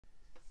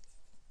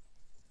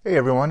Hey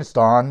everyone, it's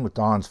Don with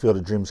Don's Field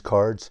of Dreams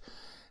Cards.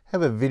 I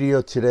have a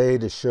video today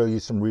to show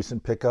you some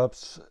recent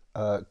pickups,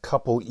 a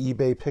couple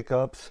eBay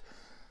pickups,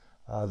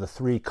 the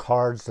 3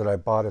 cards that I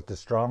bought at the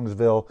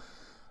Strongsville,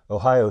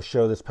 Ohio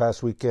show this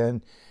past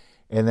weekend,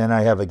 and then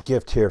I have a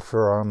gift here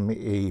from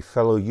a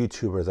fellow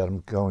YouTuber that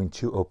I'm going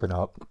to open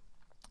up.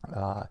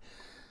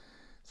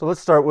 So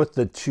let's start with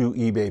the 2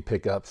 eBay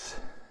pickups.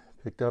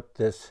 Picked up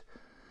this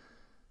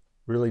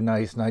really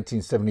nice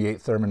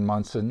 1978 Thurman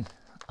Munson.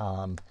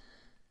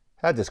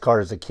 Had this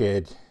card as a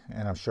kid,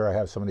 and I'm sure I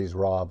have some of these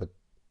raw, but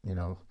you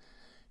know,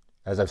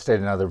 as I've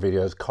stated in other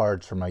videos,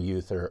 cards from my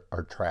youth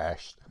are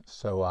trashed.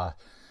 So I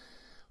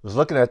was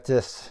looking at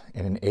this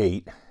in an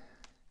 8,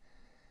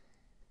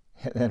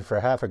 and then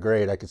for half a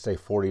grade I could say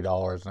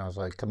 $40, and I was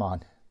like, come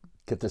on,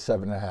 get the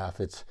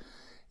 7.5.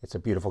 It's a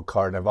beautiful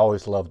card, and I've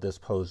always loved this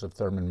pose of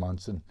Thurman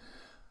Munson.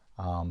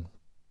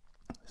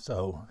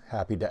 So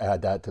happy to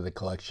add that to the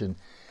collection.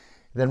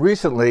 Then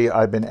recently,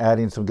 I've been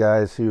adding some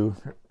guys who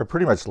are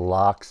pretty much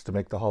locks to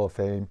make the Hall of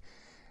Fame.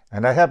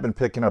 And I have been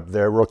picking up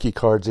their rookie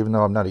cards, even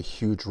though I'm not a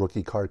huge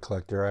rookie card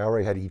collector. I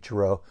already had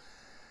Ichiro.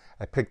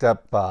 I picked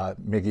up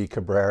Miggy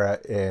Cabrera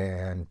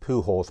and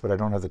Pujols, but I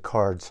don't have the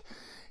cards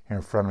here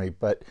in front of me.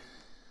 But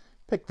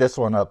picked this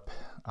one up,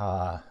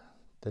 the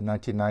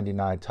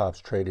 1999 Topps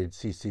Traded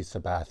CC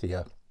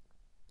Sabathia.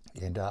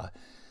 And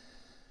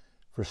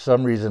for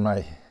some reason,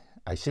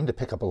 I seem to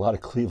pick up a lot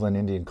of Cleveland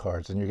Indian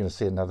cards, and you're going to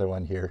see another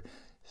one here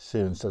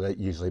soon, so that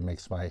usually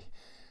makes my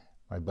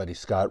buddy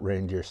Scott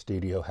Reindeer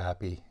Studio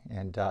happy.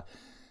 And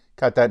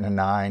got that in a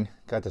 9.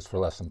 Got this for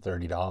less than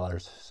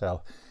 $30.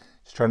 So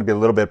just trying to be a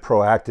little bit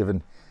proactive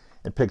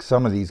and pick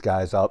some of these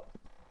guys up.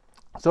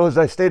 So as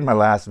I stated in my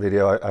last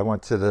video, I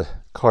went to the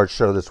card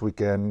show this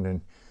weekend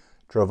and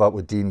drove up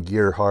with Dean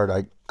Gearhart.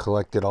 I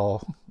collected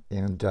all,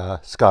 and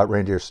Scott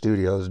Reindeer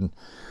Studios, and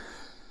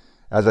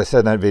as I said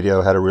in that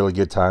video, I had a really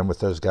good time with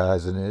those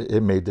guys, and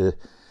it made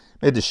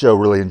the show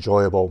really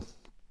enjoyable.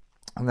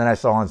 And then I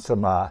saw on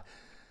some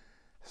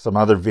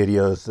other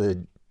videos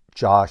that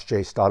Josh J.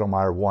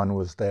 Stottlemyre 1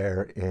 was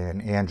there,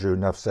 and Andrew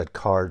Nuff Said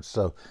Cards.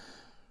 So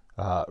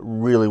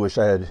really wish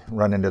I had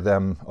run into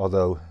them,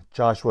 although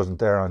Josh wasn't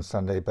there on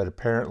Sunday, but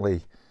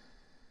apparently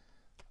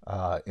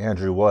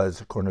Andrew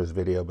was, according to his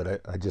video,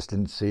 but I just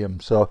didn't see him.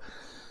 So,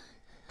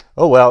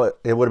 oh well,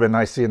 it would have been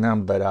nice seeing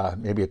them, but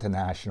maybe at the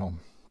National.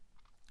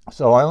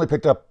 So I only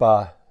picked up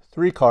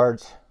 3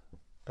 cards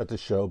at the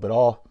show, but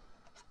all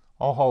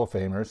Hall of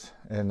Famers,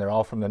 and they're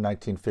all from the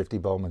 1950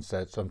 Bowman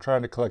set. So I'm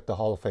trying to collect the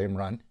Hall of Fame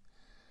run.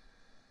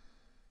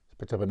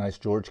 Picked up a nice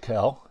George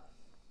Kell.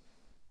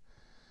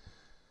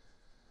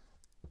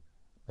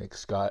 Make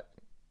Scott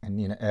and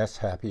Nina S.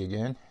 happy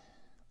again.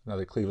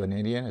 Another Cleveland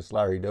Indian. It's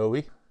Larry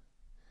Doby.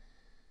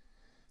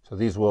 So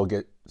these will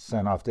get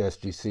sent off to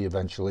SGC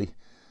eventually.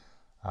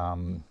 I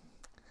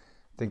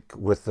think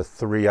with the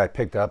 3 I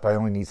picked up, I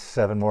only need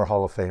 7 more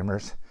Hall of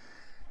Famers.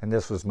 And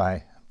this was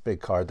my big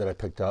card that I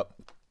picked up.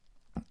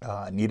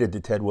 Needed to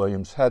Ted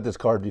Williams. Had this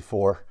card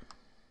before,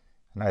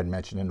 and I had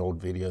mentioned in old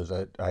videos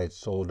that I had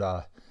sold,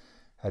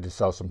 had to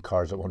sell some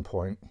cards at one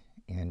point.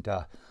 And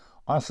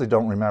honestly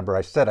don't remember.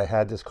 I said I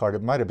had this card.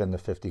 It might have been the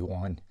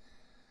 51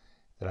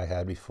 that I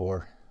had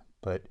before.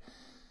 But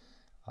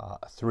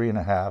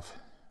 3.5.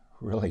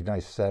 Really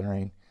nice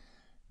centering.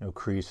 No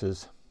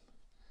creases.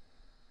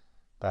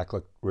 Back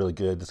looked really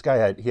good. This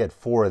guy he had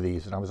 4 of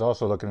these, and I was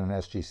also looking at an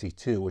SGC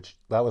 2, which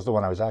that was the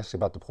one I was actually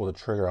about to pull the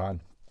trigger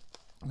on.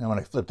 And when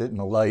I flipped it in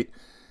the light,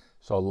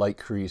 saw a light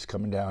crease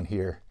coming down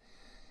here.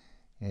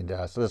 And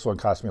so this one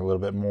cost me a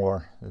little bit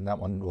more than that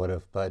one would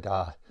have, but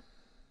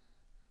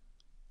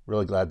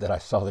really glad that I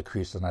saw the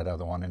crease on that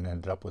other one and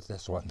ended up with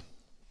this one.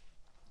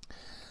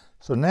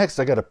 So next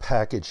I got a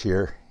package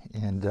here,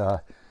 and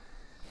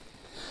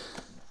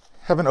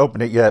haven't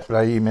opened it yet, but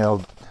I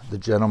emailed the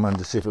gentleman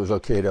to see if it was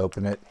okay to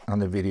open it on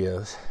the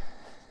videos.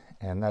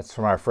 And that's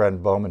from our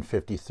friend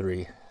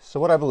Bowman53. So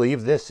what I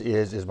believe this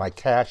is my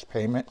cash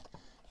payment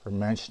for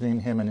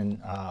mentioning him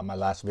in my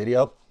last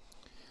video.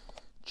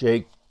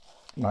 Jake,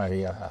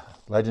 my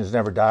Legends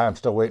Never Die, I'm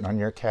still waiting on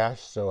your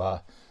cash, so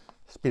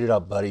speed it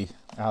up, buddy.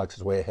 Alex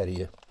is way ahead of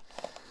you.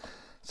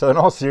 So in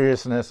all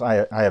seriousness,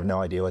 I have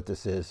no idea what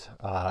this is.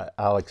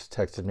 Alex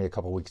texted me a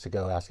couple weeks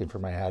ago asking for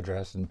my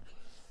address and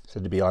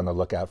said to be on the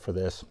lookout for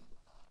this.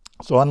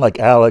 So unlike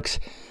Alex,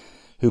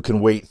 who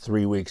can wait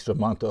 3 weeks to a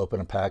month to open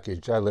a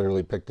package, I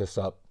literally picked this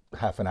up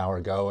half an hour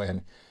ago,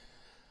 and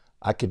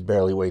I could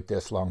barely wait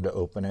this long to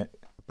open it.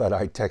 But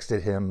I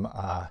texted him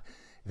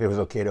if it was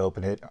okay to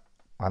open it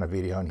on a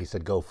video, and he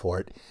said go for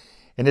it.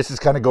 And this is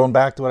kind of going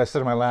back to what I said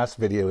in my last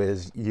video,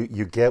 is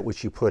you get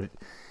what you put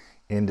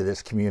into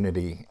this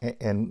community.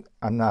 And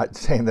I'm not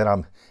saying that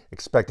I'm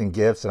expecting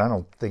gifts, and I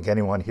don't think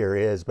anyone here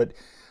is, but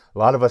a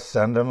lot of us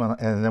send them,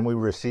 and then we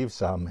receive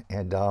some.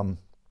 And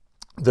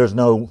there's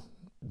no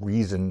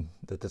reason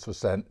that this was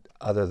sent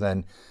other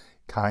than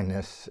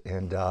kindness.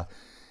 And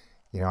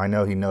you know, I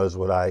know he knows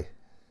what I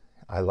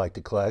like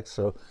to collect,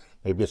 so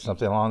maybe it's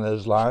something along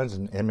those lines,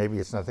 and maybe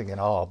it's nothing at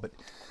all. But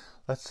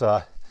let's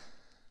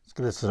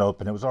give this an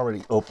open. It was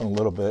already open a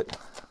little bit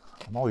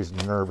I'm always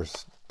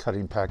nervous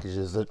cutting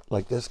packages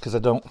like this because I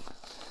don't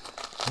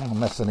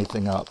mess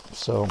anything up.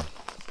 So,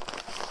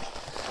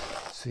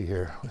 let's see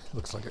here.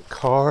 Looks like a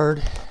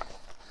card.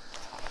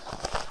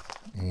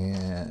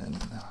 And,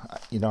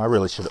 you know, I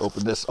really should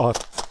open this up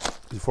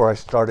before I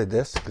started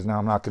this because now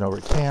I'm knocking over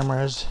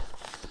cameras.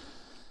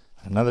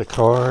 Another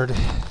card.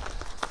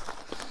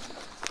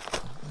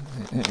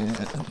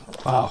 And,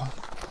 wow.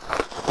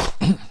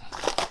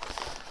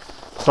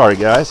 Sorry,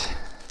 guys.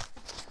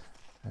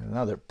 And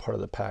another part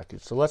of the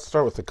package. So let's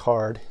start with the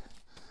card,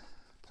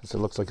 since it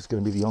looks like it's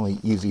going to be the only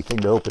easy thing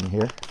to open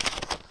here.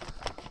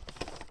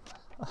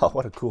 Oh,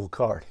 what a cool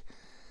card.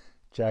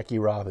 Jackie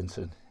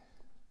Robinson,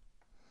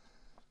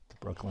 the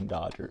Brooklyn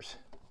Dodgers.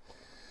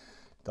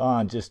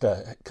 Don, just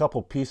a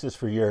couple pieces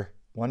for your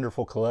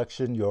wonderful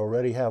collection. You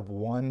already have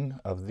one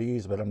of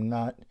these, but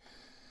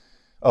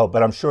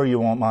I'm sure you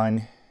won't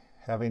mind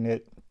having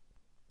it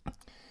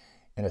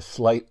in a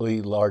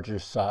slightly larger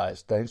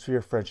size. Thanks for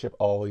your friendship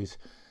always.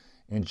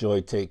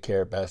 Enjoy, take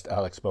care. Best,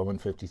 Alex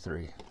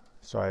Bowman53.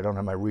 Sorry, I don't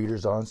have my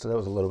readers on, so that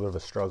was a little bit of a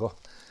struggle.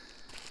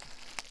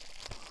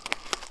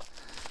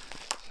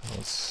 So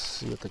let's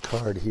see what the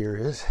card here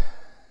is.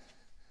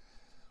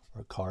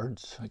 Or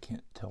cards. I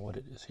can't tell what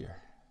it is here.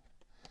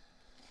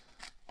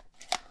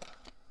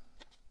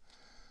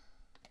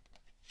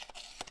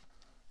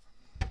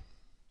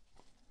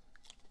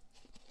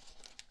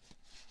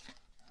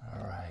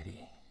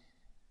 Alrighty.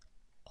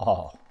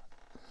 Oh,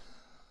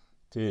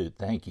 dude,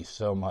 thank you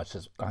so much.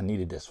 I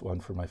needed this one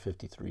for my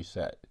 53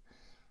 set.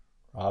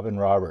 Robin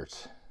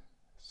Roberts.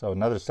 So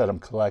another set I'm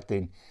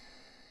collecting,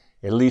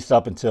 at least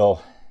up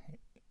until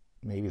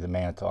maybe the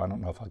mantle. I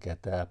don't know if I'll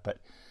get that, but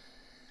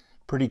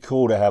pretty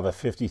cool to have a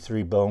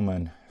 53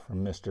 Bowman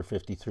from Mr.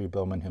 53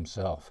 Bowman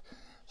himself.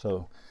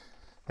 So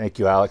thank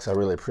you, Alex. I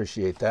really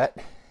appreciate that.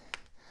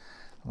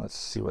 Let's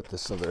see what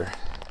this other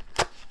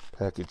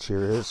package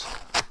here is.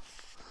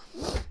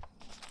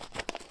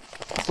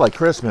 It's like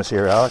Christmas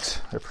here,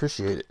 Alex. I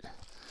appreciate it.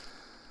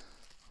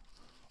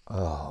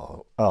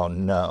 Oh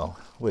no.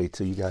 Wait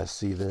till you guys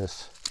see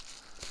this.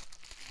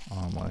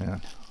 Oh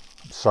man.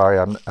 I'm sorry,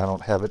 I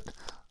don't have it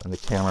on the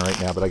camera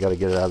right now, but I got to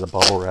get it out of the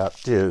bubble wrap.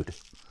 Dude,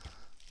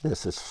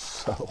 this is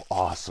so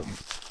awesome.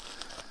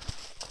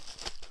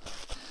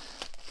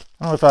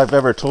 I don't know if I've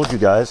ever told you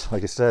guys,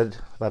 like I said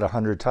about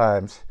 100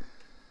 times.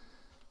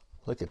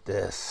 Look at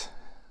this.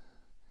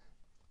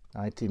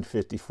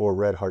 1954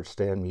 Red Heart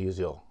Stand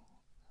Musial.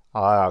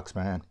 Oh, Alex,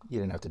 man, you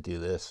didn't have to do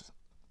this.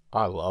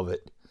 I love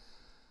it.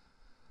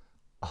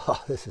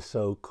 Oh, this is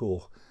so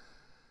cool.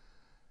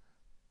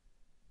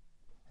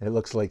 It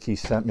looks like he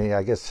sent me,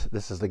 I guess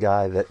this is the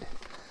guy that,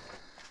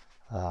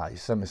 he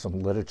sent me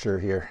some literature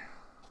here.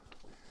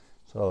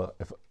 So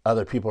if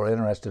other people are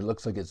interested, it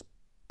looks like it's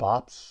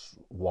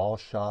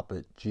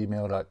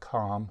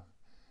bopswallshop@gmail.com.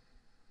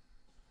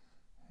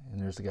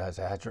 And there's the guy's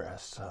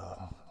address. So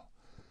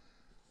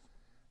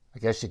I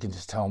guess you can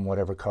just tell him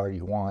whatever card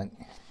you want.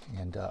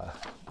 And,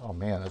 oh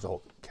man, there's a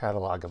whole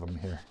catalog of them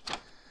here.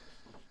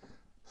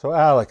 So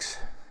Alex,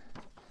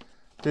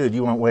 dude,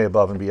 you went way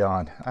above and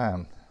beyond.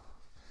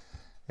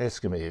 It's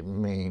going to be a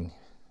main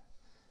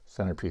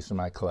centerpiece of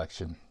my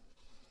collection.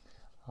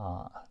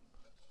 And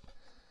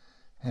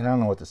I don't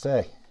know what to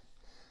say.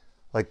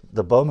 Like,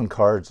 the Bowman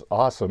card's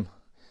awesome,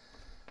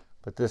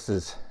 but this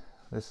is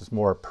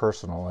more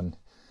personal,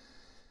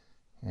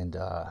 and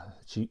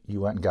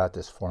you went and got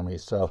this for me.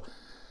 So,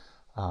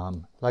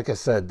 like I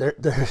said,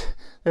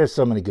 there's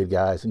so many good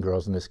guys and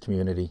girls in this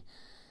community,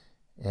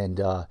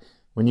 and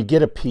when you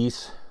get a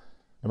piece,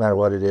 no matter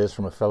what it is,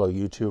 from a fellow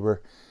YouTuber,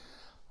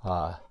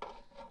 I'll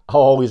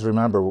always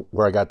remember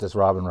where I got this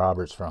Robin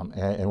Roberts from,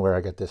 and where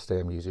I got this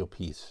Stan Musial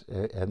piece,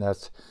 and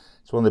it's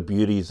one of the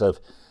beauties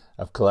of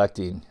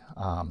collecting.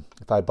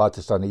 If I bought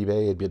this on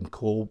eBay, it'd been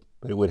cool,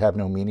 but it would have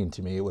no meaning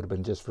to me. It would have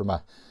been just from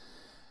a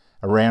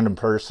random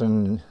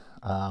person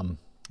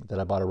that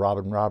I bought a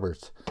Robin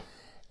Roberts,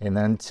 and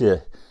then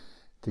to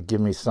give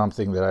me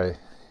something that I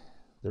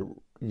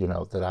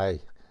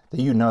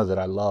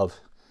love.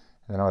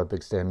 And I'm a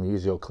big Stan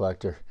Musial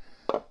collector.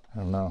 I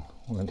don't know.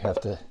 I'm going to have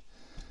to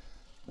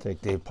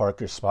take Dave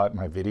Parker's spot in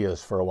my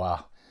videos for a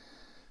while.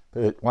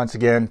 But once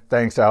again,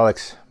 thanks,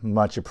 Alex.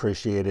 Much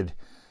appreciated.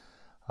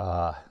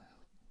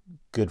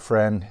 Good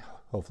friend.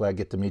 Hopefully I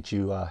get to meet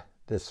you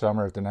this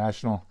summer at the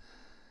National.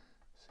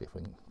 See if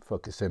we can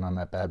focus in on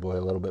that bad boy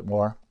a little bit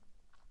more.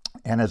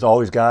 And as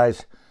always,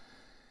 guys,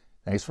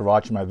 thanks for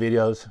watching my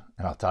videos,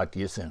 and I'll talk to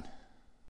you soon.